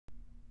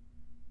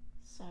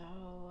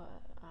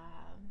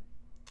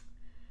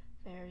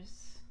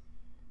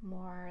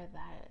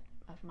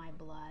of my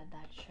blood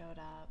that showed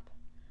up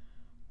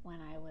when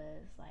I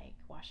was like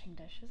washing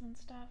dishes and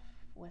stuff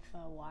with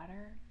the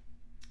water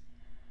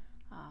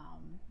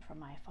from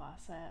my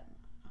faucet.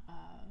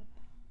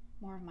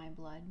 More of my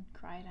blood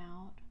cried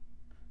out.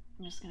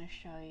 I'm just going to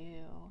show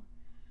you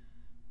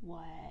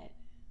what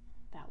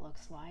that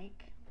looks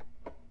like.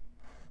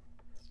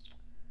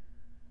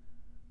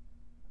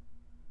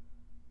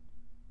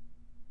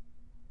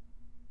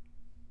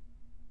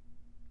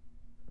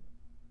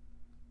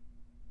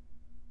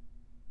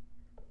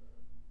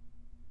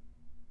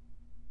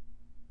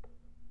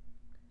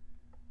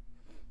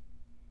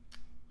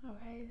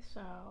 Okay,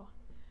 so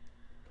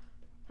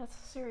that's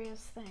a serious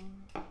thing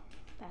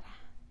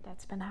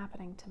that's been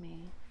happening to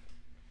me,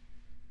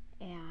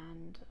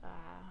 and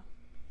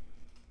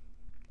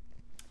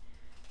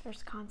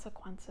there's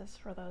consequences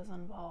for those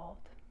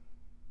involved.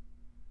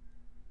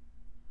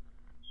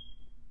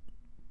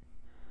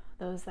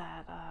 Those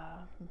that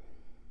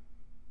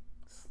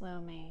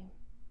slew me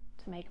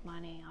to make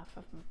money off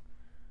of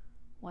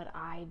what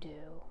I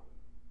do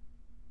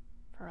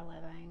for a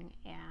living,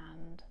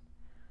 and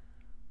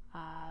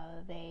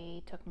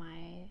they took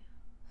my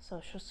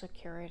Social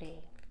Security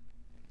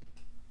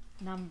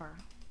number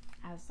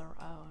as their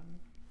own,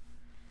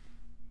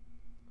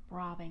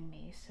 robbing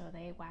me. So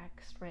they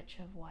waxed rich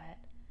of what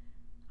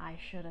I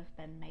should have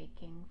been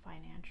making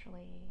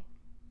financially,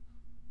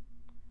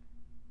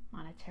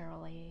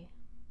 monetarily,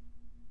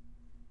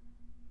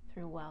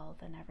 through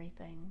wealth and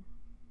everything.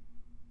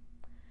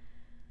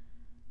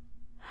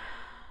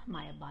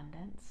 My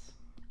abundance,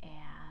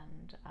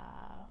 and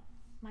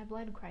my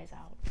blood cries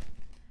out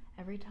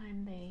every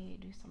time they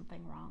do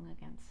something wrong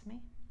against me.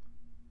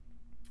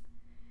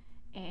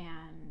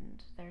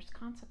 And there's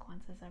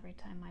consequences every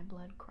time my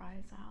blood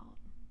cries out.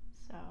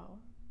 So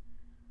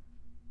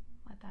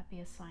let that be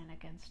a sign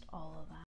against all of them.